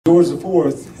George IV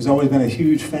has always been a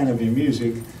huge fan of your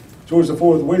music. George IV,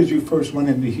 where did you first run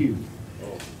into Hugh?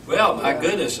 Well, my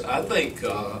goodness, I think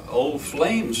Old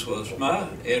Flames was my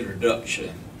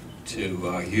introduction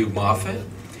to Hugh Moffatt,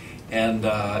 and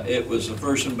it was a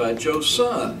version by Joe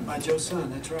Sun. By Joe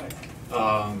Sun, that's right.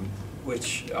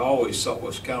 Which I always thought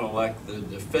was kind of like the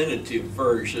definitive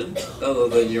version, other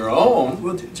than your own.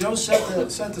 Well, Joe set the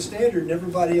standard, and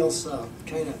everybody else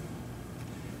kind of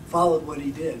followed what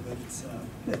he did. But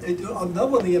it's one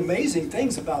of the amazing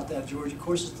things about that, George, of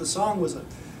course, is the song was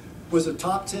a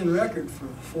top 10 record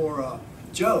for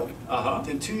Joe.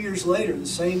 Then 2 years later, the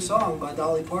same song by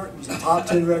Dolly Parton was a top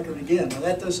 10 record again. Now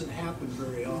that doesn't happen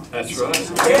very often. That's right.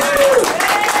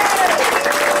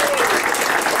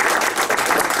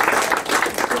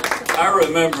 I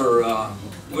remember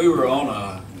we were on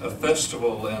a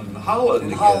festival in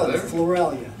Holland together. Holland,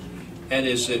 Floralia. And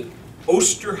is it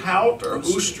Oosterhout or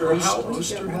Oosterhout?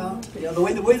 Oosterhout. Yeah, the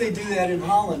way they do that in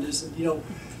Holland is that,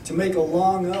 to make a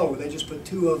long O, they just put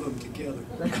two of them together.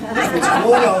 If it's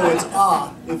one O, it's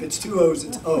ah. If it's two O's,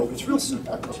 it's O. It's real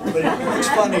simple, but it's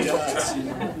funny to us.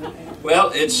 Well,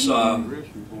 it's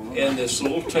in this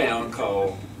little town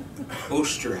called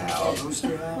Oosterhout,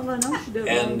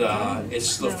 and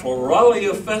it's the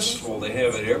Floralia Festival. They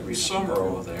have it every summer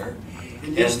over there.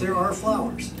 And yes, there are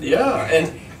flowers. Yeah,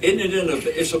 and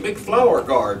it's a big flower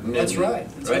garden. That's right.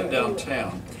 That's right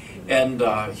downtown. And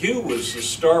Hugh was the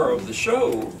star of the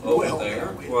show over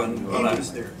there. When I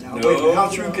was there. Now, no, wait, how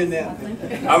true can that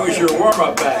be? I was your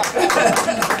warm-up act.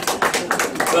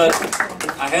 But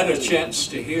I had a chance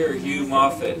to hear Hugh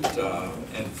Moffatt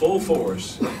in full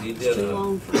force. He did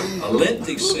a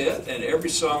lengthy set, and every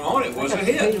song on it was a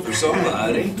hit for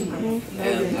somebody.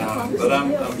 And but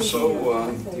I'm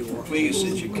so pleased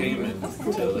that you came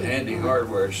into the Handy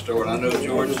Hardware store, and I know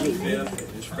George V and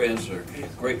his friends are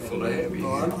grateful to have you.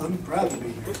 Well, I'm proud to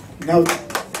be here. Now,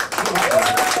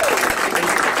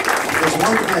 there's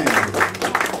one thing.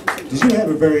 Did you have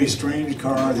a very strange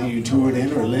car that you toured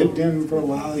in or lived in for a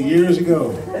while years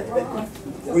ago?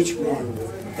 Which one?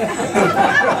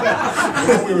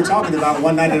 We were talking about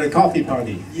one night at a coffee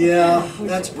party. Yeah,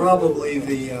 that's probably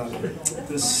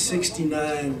the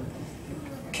 '69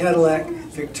 Cadillac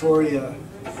Victoria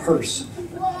hearse.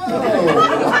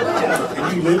 Oh,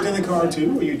 and you lived in the car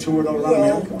too, or you toured all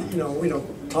around America? We don't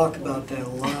talk about that a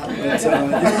lot,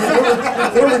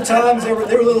 but there were times, there were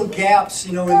little gaps,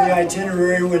 in the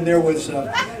itinerary when there was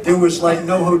like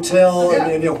no hotel,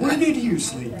 and where did you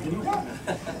sleep?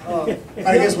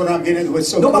 I guess what I'm getting at was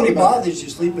so nobody bothers you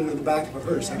sleeping in the back of a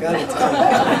hearse. I got to tell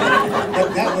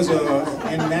you. That was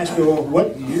in Nashville.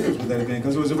 What years would that have been?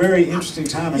 Because it was a very interesting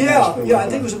time in Nashville. Yeah, I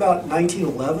think it was about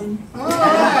 1911. I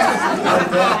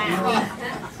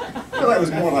feel like it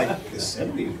was more like the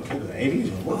 70s, or the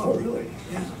 80s. Oh, really?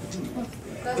 Yeah.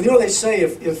 Well, they say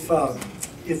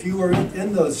if you were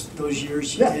in those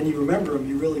years and you remember them,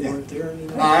 you really weren't there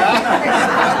anymore.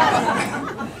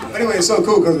 Anyway, it's so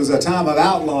cool because it was a time of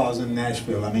outlaws in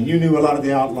Nashville. I mean, you knew a lot of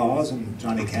the outlaws, and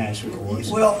Johnny Cash, of course.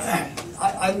 Well,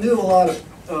 I knew a lot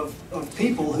of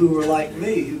people who were like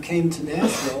me, who came to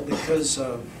Nashville because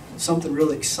something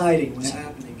really exciting was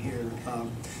happening here.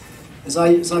 As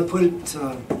I put it,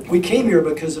 we came here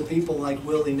because of people like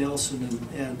Willie Nelson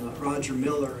and Roger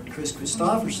Miller and Chris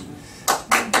Christopherson.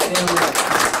 And,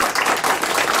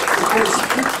 of course,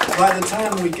 by the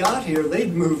time we got here,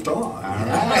 they'd moved on.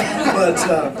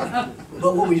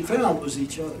 But what we found was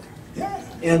each other.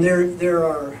 And there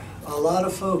are a lot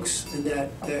of folks in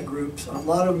that group. A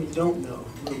lot of them you don't know,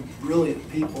 really brilliant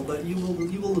people, but you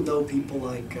will know people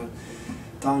like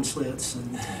Don Schlitz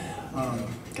and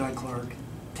Guy Clark.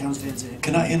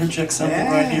 Can I interject something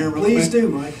right here real Please quick? do,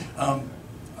 Mike.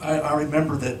 I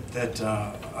remember that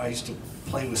I used to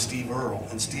play with Steve Earle,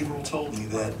 and Steve Earle told me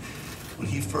that when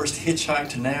he first hitchhiked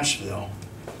to Nashville,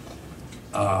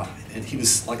 and he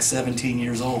was like 17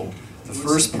 years old, the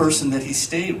first person that he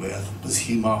stayed with was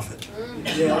Hugh Moffatt.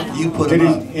 Yeah. You put him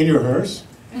up. In your hearse?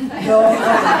 No,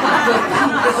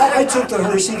 I took the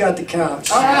hearse, he got the couch.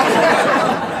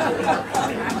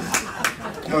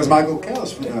 That was Michael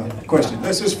Kells for the question.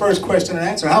 This is first question and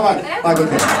answer. How about Michael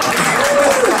Kells?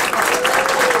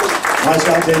 Watch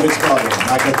out, David's father,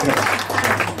 Michael Kells.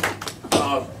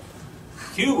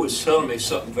 Hugh was telling me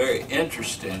something very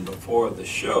interesting before the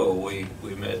show. We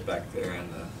met back there in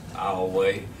the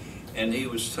aisleway, and he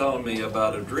was telling me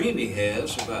about a dream he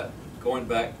has about going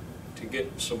back to get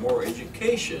some more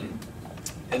education,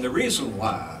 and the reason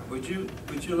why. Would you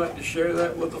like to share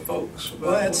that with the folks?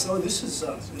 Well, this is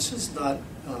not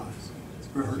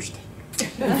rehearsed.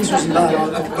 This was not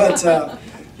on, but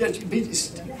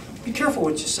be careful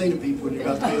what you say to people when you're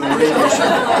about to be on the radio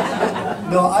show.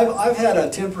 No, I've had a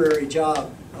temporary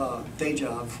job, day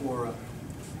job for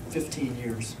 15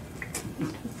 years.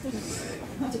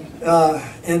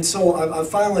 And so I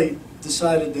finally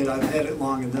decided that I've had it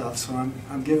long enough, so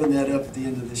I'm giving that up at the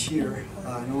end of this year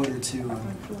in order to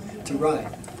write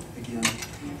again.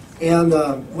 And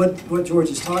what George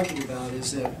is talking about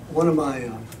is that one of my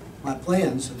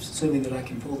plans, assuming that I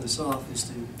can pull this off,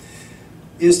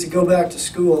 is to go back to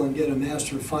school and get a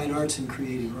Master of Fine Arts in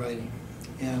Creative Writing.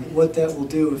 And what that will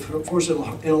do, of course,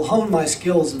 it'll hone my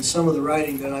skills in some of the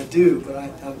writing that I do, but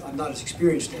I'm not as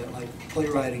experienced at, like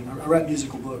playwriting. I write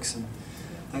musical books and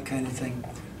that kind of thing.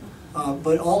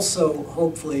 But also,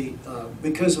 hopefully,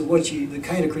 because of the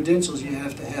kind of credentials you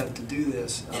have to do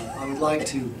this, I would like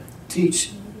to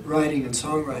teach writing and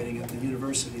songwriting at the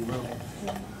university level.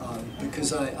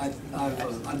 Because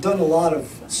I've done a lot of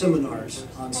seminars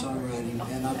on songwriting,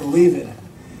 and I believe in it.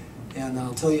 And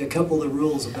I'll tell you a couple of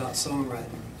rules about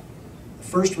songwriting. The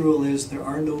first rule is there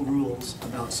are no rules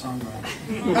about songwriting.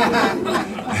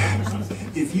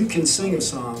 If you can sing a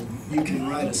song, you can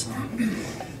write a song.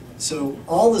 So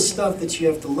all the stuff that you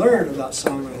have to learn about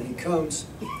songwriting comes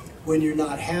when you're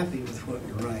not happy with what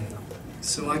you're writing.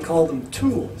 So I call them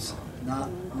tools, not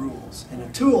rules. And a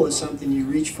tool is something you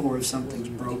reach for if something's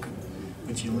broken,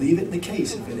 but you leave it in the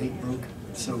case if it ain't broken.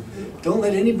 So don't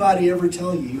let anybody ever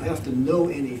tell you have to know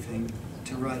anything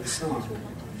to write a song.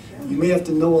 You may have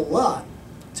to know a lot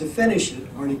to finish it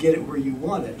or to get it where you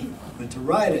want it, but to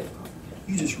write it,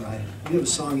 you just write it. You have a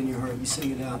song in your heart, you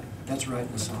sing it out, that's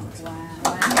writing a song. Wow.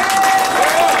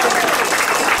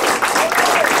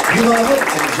 You love it,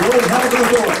 enjoy, have a good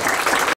boy.